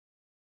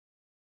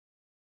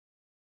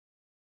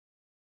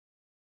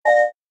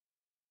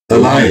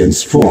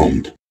Alliance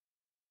formed.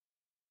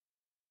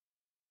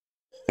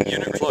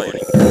 Unit flight.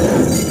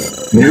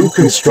 New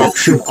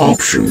construction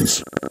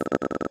options.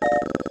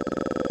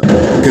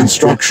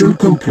 Construction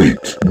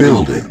complete.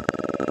 Building.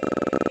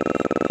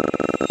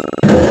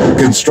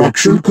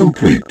 Construction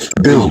complete.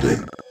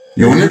 Building.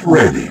 Unit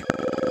ready.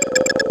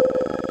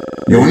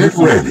 Unit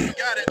ready.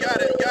 Got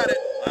it.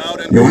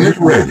 Loud and Unit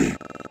ready.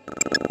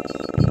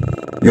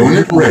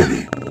 Unit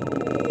ready.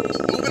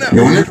 moving out.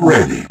 Unit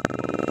ready.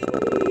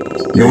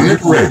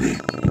 Unit ready.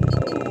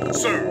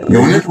 Sir.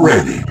 Unit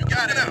ready. You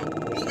got it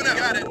out. Moving out.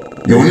 Got it.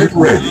 Unit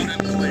ready. Loud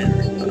and clear.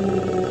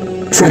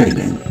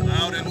 Training.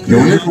 Loud and clear.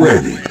 Unit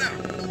ready. Moving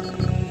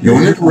out.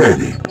 Unit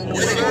ready.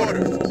 Waiting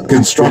order.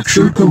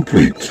 Construction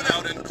complete.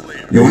 Loud and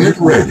clear. Unit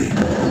ready.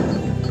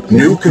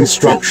 New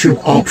construction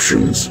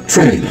options.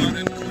 Training. Loud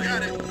and clear.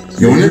 Got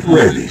it. Unit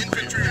ready.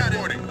 Infantry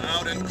reporting.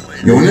 Loud and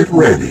clear. Unit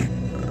ready.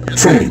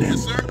 Training.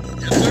 Yes, sir.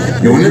 Yes,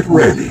 sir. Unit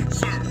ready.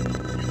 Sir.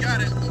 You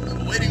got it.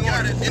 Waiting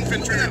order.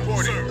 Infantry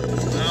reporting.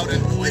 Loud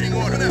and clear. Waiting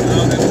order.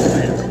 Loud and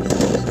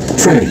clear.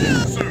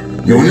 Training.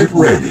 Sir. Unit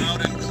ready.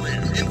 Loud and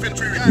clear.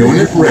 Infantry reporting.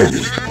 Unit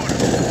ready.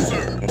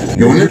 Sir.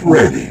 Unit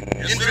ready.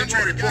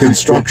 Infantry reporting.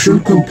 Construction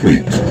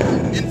complete.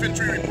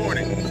 Infantry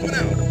reporting. Moving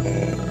out.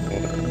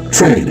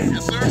 Training.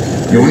 Yes,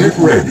 sir. Unit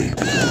ready.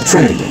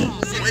 Training.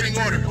 Waiting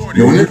order.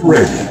 Reporting. Unit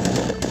ready.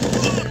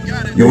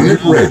 Got it. Unit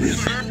ready. Yes,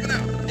 sir. Moving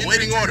out.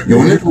 Waiting order.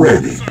 Unit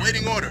ready.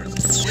 Waiting order.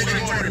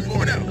 Waiting order.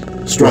 Report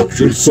out.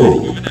 Structure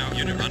sold. Moving out.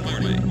 Unit on my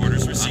way.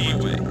 Orders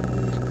received.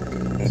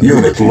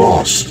 Unit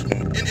lost.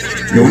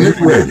 Unit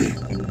ready.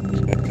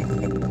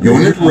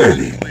 Unit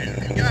ready.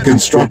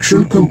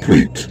 Construction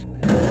complete.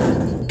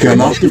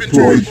 Cannot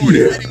deploy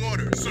here. Waiting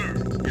order, sir.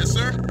 Yes,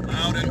 sir.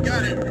 Loud and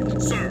got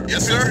it, sir.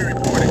 Yes, sir.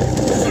 Reporting,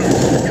 sir.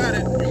 You got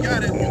it. You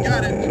got it. You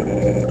got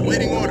it.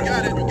 Waiting order.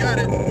 Got it. You got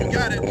it. You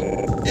got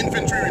it.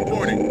 Infantry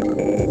reporting.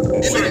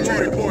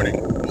 Infantry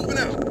reporting. Moving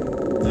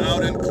out.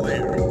 Loud and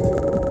clear.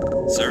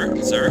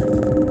 Sir.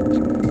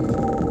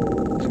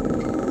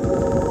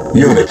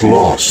 Unit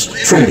lost.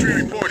 Infantry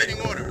Training.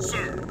 reporting. Order,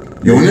 sir.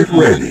 Unit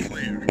ready.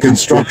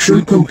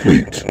 Construction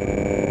complete.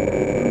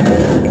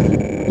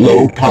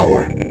 Low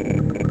power.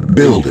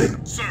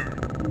 Building. Sir.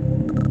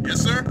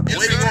 Yes, sir.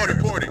 Waiting order.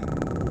 Reporting.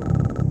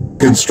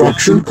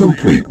 Construction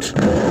complete.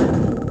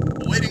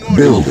 Waiting order.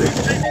 Building.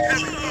 Taking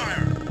heavy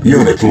fire.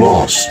 Unit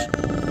lost.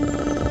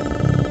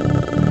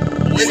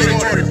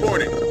 Waiting order.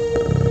 Reporting.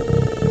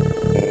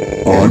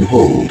 On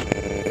hold.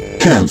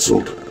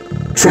 Cancelled.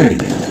 Training.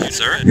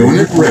 Sir.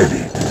 Unit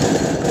ready.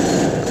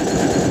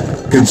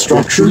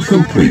 Construction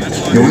complete.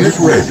 Unit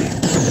ready.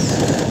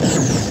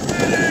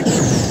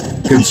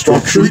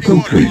 Construction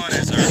complete.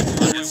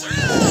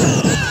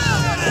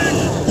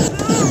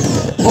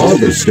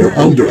 Harvester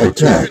under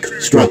attack.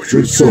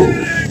 Structure sold.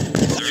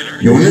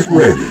 Unit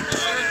ready.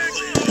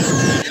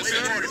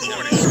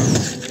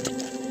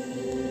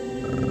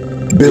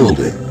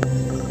 Building.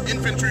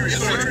 Infantry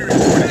reporting.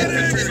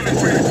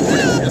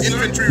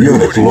 Infantry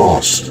Unit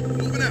lost.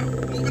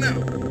 moving out.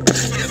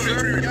 Yes,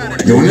 sir.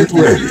 Got it. Unit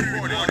ready.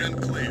 Loud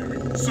and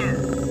clear.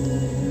 Sir.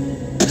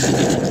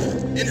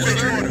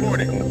 Infantry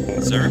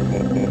reporting. Sir.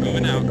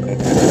 Moving out.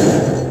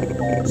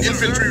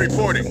 Infantry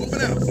reporting.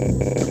 Moving out.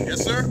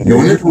 Yes, sir.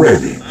 Unit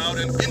ready. Loud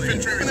and clear.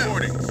 Infantry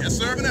reporting. Yes,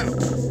 sir. Moving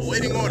out.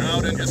 Awaiting order.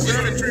 Loud and yes, sir.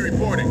 Infantry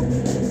reporting.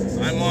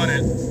 I'm on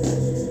it.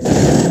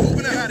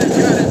 Moving out. Got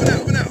it.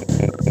 Moving out.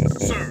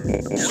 Sir.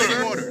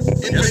 Awaiting order.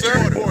 Yes,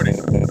 sir. Reporting.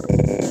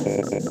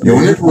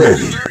 Unit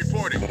ready. Sir,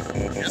 reporting.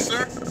 Yes,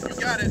 sir.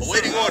 You got it.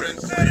 Awaiting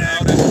orders.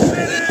 Loud and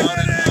clear. Loud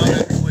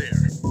and clear.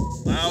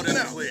 Loud and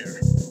clear.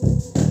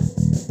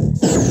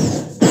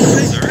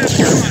 Sir.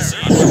 Yes,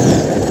 sir.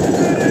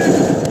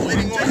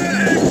 Awaiting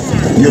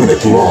orders.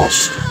 Unit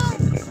lost.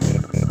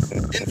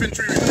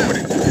 Infantry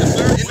reporting. Yes,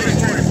 sir.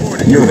 Infantry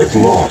reporting. Unit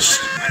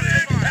lost.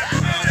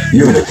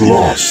 Unit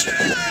lost.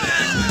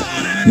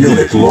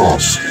 Unit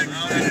lost.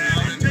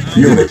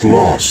 Unit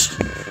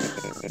lost.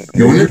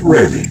 Unit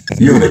ready.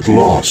 Unit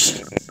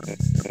lost.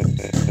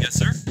 Yes,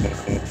 sir.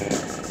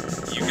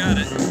 You got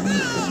it.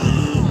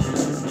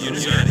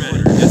 Unit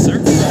ready. Yes, sir.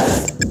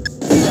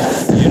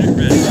 Unit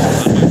ready.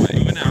 On my way.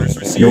 Moving out.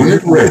 Received.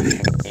 Unit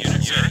ready.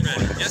 Unit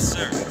ready. Yes,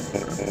 sir.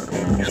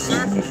 Yes,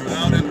 sir.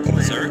 Loud and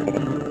clear. Sir.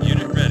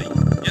 Unit ready.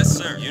 Yes,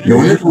 sir.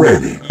 Unit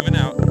ready. Moving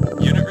out.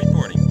 Unit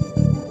reporting.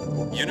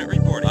 Unit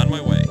reporting. On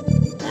my way.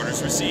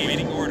 Orders received.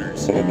 Waiting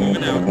orders.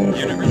 Moving out.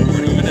 Unit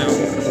reporting. Moving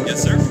out.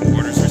 Yes, sir.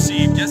 Orders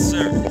received. Yes,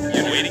 sir.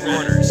 Unit waiting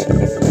orders.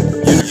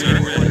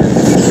 Unit ready.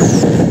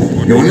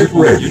 Unit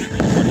ready.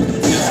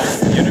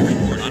 Yes, sir. Unit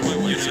report. On my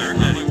way. Yes, sir. On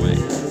my way.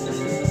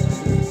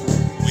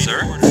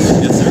 Sir.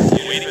 Yes, sir.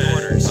 Waiting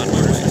orders. On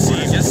my way.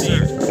 Received. Yes, sir.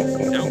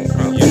 No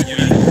problem.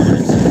 Unit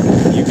orders.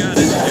 You got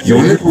it.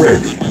 Unit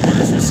ready. On my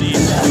orders received.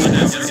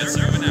 Yes,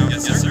 sir. Moving out.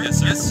 Yes, sir. Yes,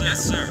 sir.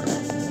 Yes, sir.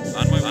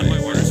 On my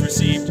orders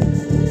received.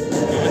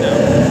 Moving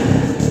out.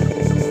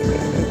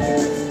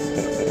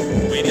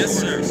 Wait. Yes,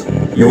 sir.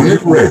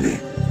 Unit ready.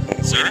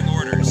 Sir. Waiting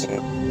orders.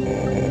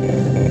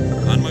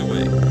 On my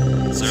way.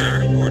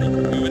 Sir. Reporting.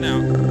 Moving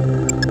out.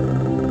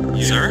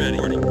 Unit ready.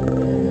 Reporting.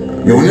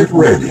 Unit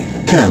ready.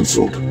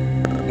 Cancelled.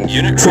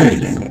 Unit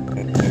Training.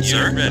 ready.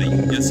 Sir, ready.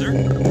 Yes, sir.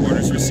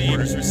 Orders received.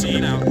 Orders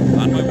received. Out.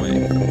 On my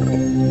way.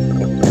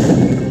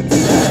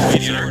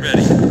 Unit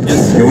ready.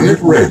 Yes, sir. Unit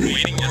ready.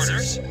 Waiting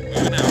orders.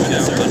 Moving out.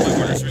 Yes, sir. On my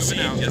way. Orders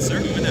received. Yes, sir.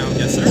 Moving out.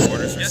 Yes, sir.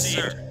 Orders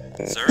received.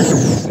 Sir.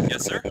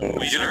 Yes, sir.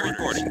 Unit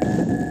reporting.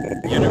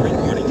 Unit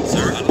reporting.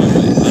 Sir, on my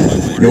way. On my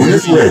way.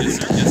 Unit ready. Yes,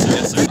 sir. Yes, sir.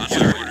 Yes, sir. On my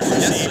way. Orders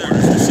received.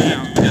 Orders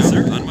received. Yes,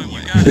 sir. On my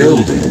way.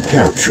 Building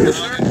captured.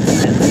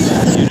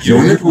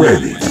 Unit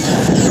ready.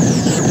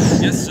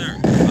 Yes, sir.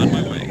 On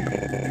my way.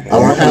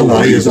 Our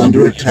ally is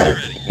under attack.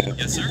 Ready.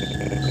 Yes, sir.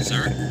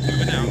 Sir,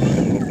 moving out.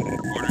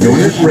 Orders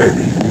Unit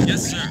ready.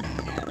 Yes, sir.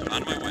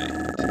 On my way.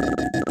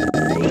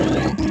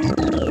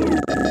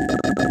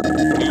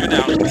 Moving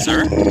out,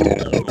 sir.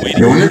 Waiting.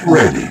 Unit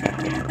ready.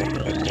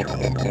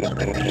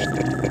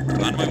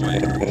 On my way.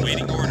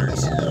 Waiting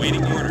orders.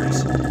 Waiting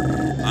orders.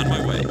 On my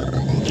way.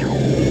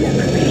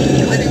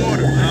 Waiting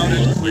order. Loud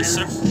and clear. Yes,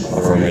 sir.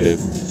 Affirmative.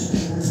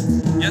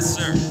 Yes,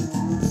 sir.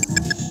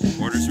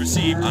 Orders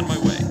received. On my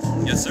way.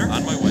 Yes, sir.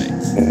 On my way.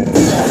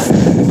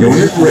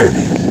 Unit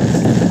ready.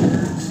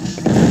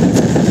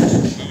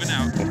 Moving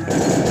out.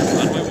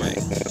 On my way.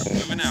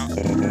 Moving out.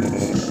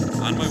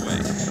 On my way.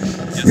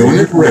 Yes,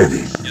 Unit sir.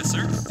 ready. Yes,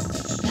 sir.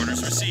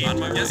 Orders received. On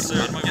my way. Yes,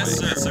 sir. On my yes,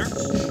 way. Yes, sir.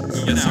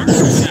 Moving out.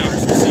 Moving out.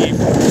 Orders received.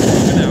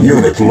 Moving out.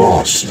 Unit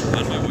lost.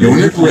 On my way.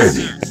 Unit Yes,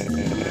 ready. sir.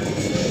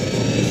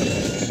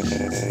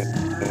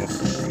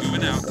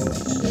 Moving out.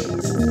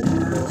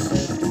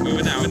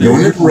 Moving out.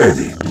 Unit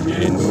ready.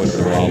 Input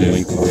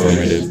groundlink.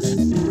 Affirmative.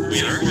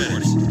 We are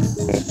ready.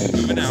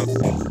 Moving out.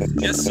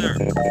 Yes, sir.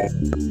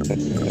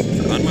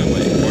 On my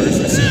way. Orders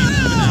received.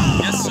 Moving out.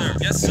 Yes, sir.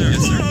 Yes, sir.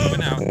 Yes, sir.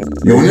 Moving out.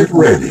 Unit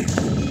ready. On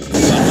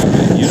my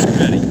way. Unit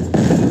ready.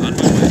 On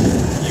my way.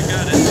 You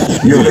got it.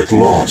 Unit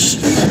lost.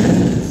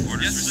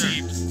 Orders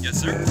received. Yes,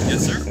 sir.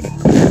 Yes, sir.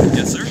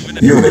 Yes, sir. Moving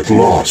out. Unit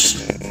lost.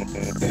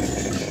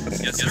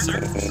 Yes, sir.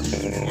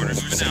 Orders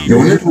received.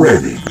 Unit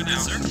ready. Moving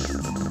out, sir.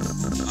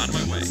 On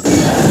my way.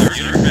 Sir,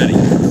 unit ready.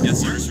 Yes,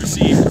 sir. Orders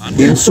received. On my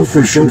way.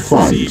 Insufficient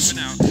funds.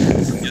 Moving out.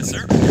 Yes,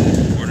 sir.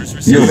 Orders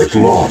received. Unit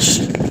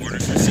lost.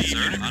 Orders received.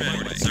 Sir, on my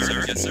way.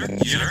 Sir, yes, sir.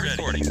 Unit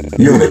reporting.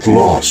 Unit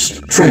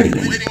lost.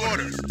 Training. Waiting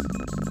orders.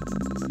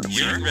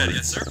 Unit ready.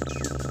 Yes, sir.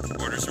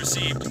 Orders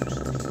received.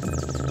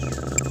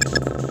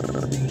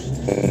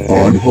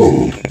 On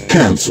hold.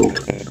 Cancelled.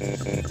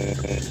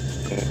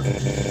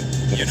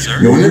 Unit, sir.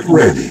 Unit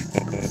ready.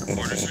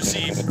 Orders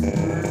received.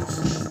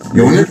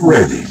 Unit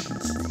ready.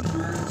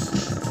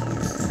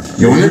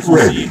 Unit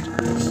ready.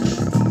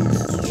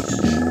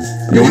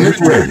 Unit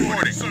ready.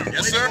 Reporting.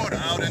 Yes, sir.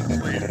 Loud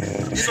and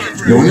clear.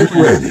 Sir, Unit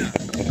ready.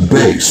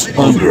 Base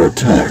under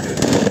attack.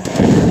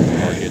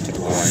 Target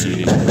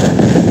proceeding.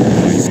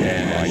 I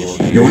stand by your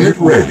Unit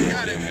ready.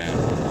 target.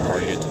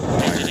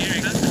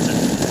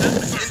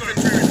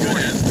 infantry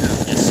reporting.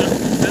 Yes, sir.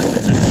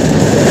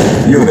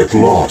 Unit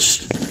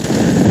lost.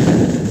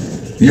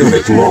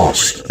 Unit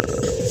lost.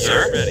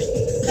 Sir, ready.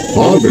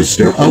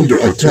 Harvester under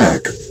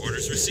attack.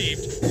 Orders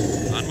received.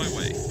 On my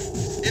way.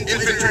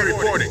 Infantry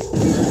reporting.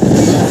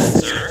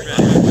 Sir, ready.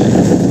 On my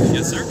way.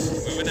 Yes, sir.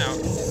 Moving out.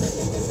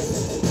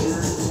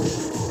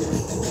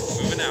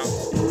 Moving out.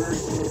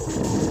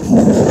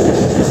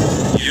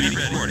 Unit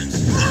ready. Orders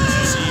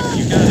received.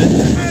 You got it.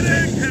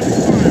 Heavy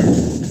fire.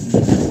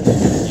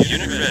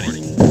 Unit ready.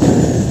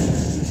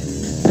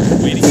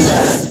 Waiting.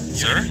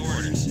 Sir.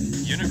 Orders.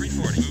 Unit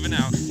reporting. Moving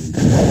out.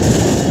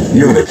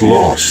 Unit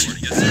lost.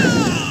 Yes, sir.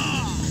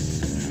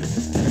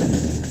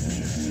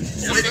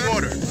 Waiting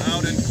order.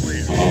 Loud and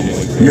clear.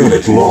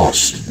 Unit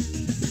lost.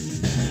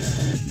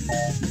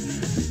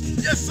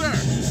 Yes, sir.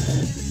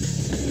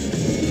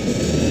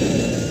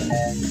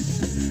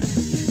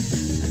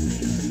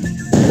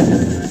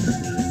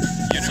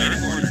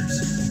 Unit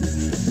orders.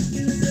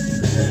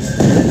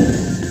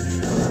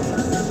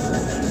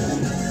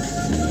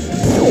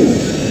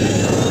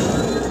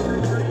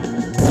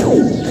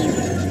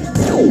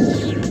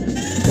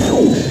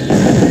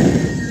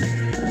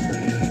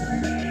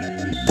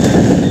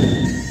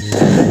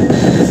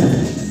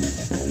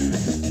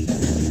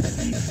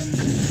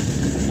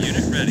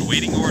 Unit ready.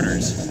 Waiting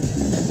orders.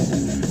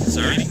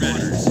 Sir, waiting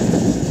orders.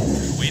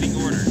 Waiting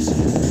orders.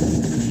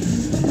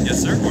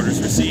 Yes, sir.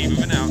 Orders received.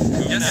 Moving out.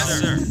 Moving out,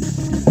 sir.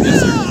 Yes,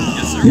 sir.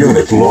 Yes, sir.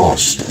 Unit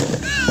lost.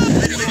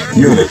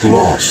 Unit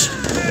lost.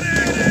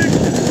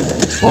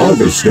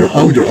 Harvester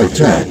under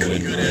attack.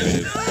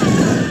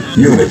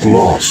 Unit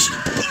lost.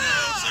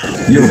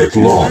 Unit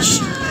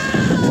lost.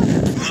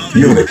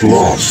 Unit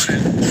lost.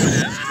 Ready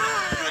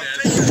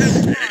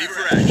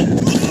for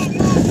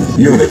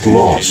action. Unit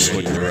lost.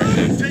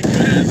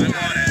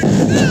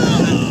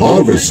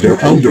 Harvester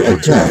under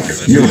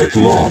attack. Unit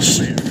lost.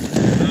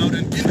 Loud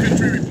and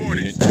infantry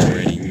reporting.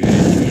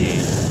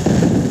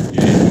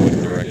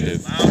 Input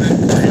directive. Loud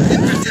and clear.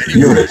 Infantry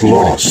Unit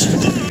lost.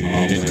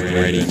 Unit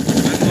ready.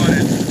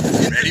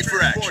 ready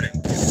for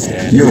action.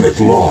 Stand Unit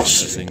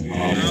lost.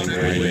 Unit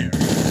ready.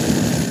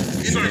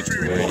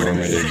 Infantry reporting.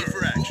 Affirmative. Ready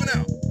for action.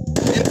 Now.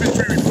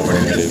 Infantry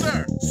reporting. Yes,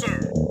 sir.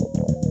 Sir.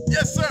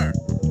 Yes, sir.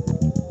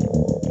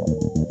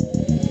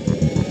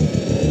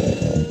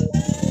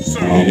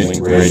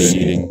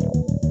 Proceeding.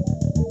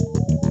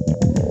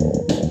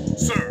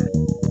 Sir.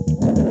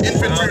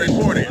 Infantry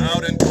reporting.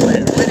 Loud and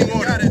clear. Waiting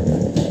order. Got it.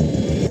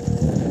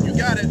 You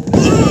got it.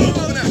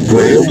 Moving out.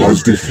 Player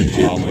was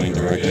defeated. Following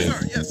directive.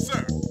 Sir, yes,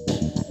 sir.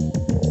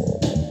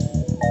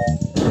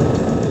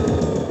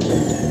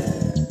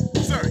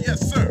 Sir, yes,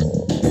 sir.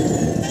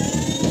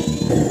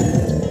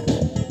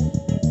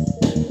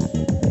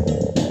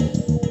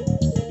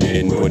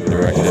 Input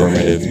directive.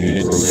 Affirmative.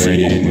 Unit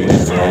proceeding.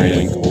 Unit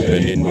firing.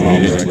 Open.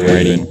 Unit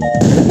ready.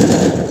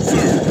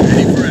 Sir,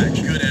 ready for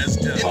action. Good as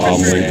done.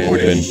 Infantry Open.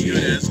 reporting.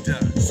 Good as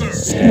done. Sir.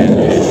 Stand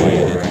by.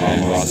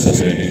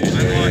 Processing.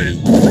 I'm on it.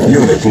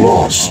 Unit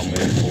lost.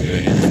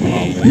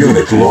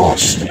 Unit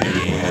lost.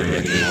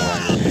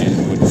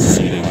 Input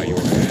proceeding.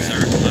 Sir,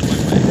 on my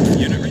way.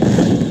 Unit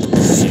ready.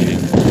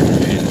 Proceeding.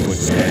 Input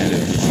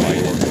standard. By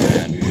your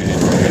command.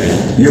 Unit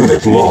ready.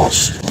 Unit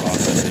lost.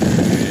 Processing.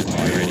 Unit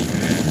ready.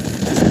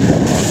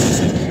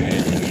 Processing.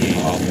 Unit engaged.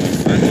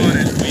 I'm on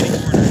it. Waiting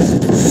orders.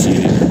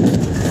 Proceeding.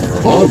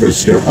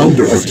 Harvester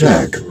under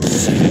attack.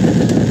 Proceeding.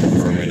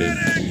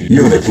 Affirmative.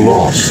 Unit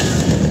lost.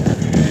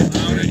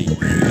 Ready.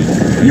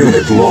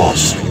 Unit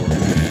lost.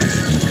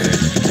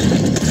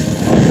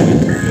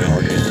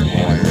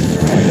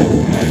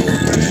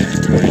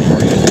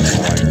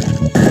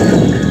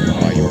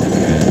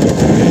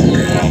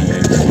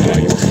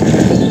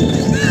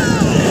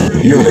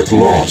 Unit lost. Unit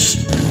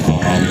lost.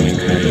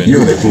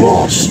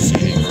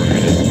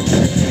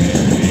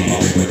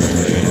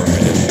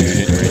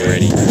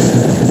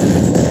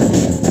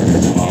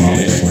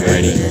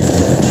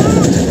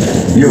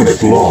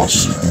 Unit lost.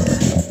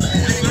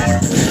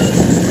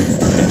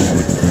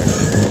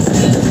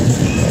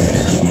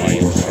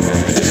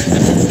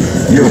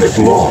 Unit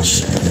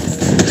lost.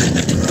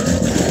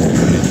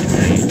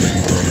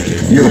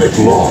 Unit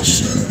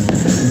lost.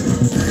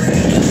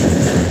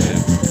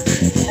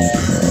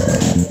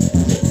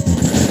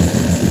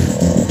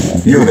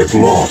 Unit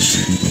lost.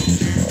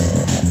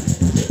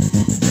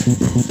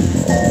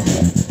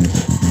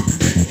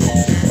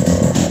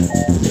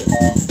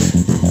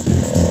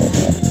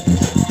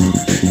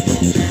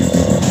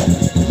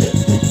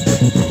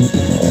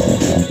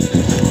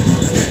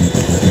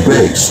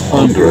 Base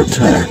under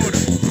attack.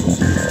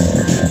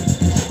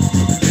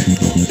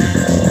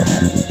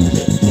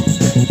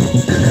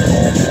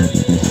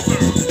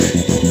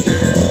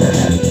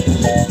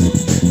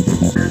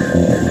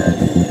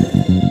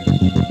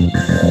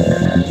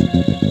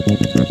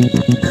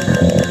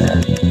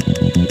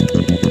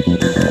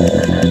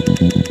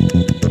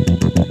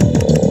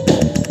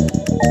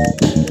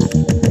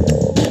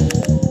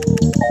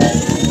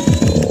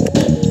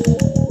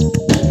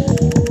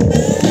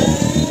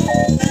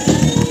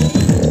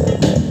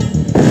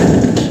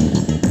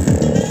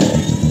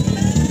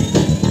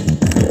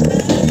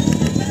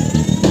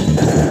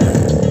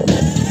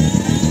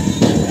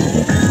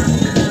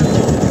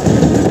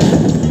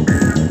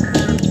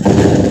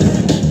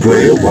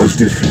 Player was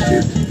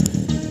defeated.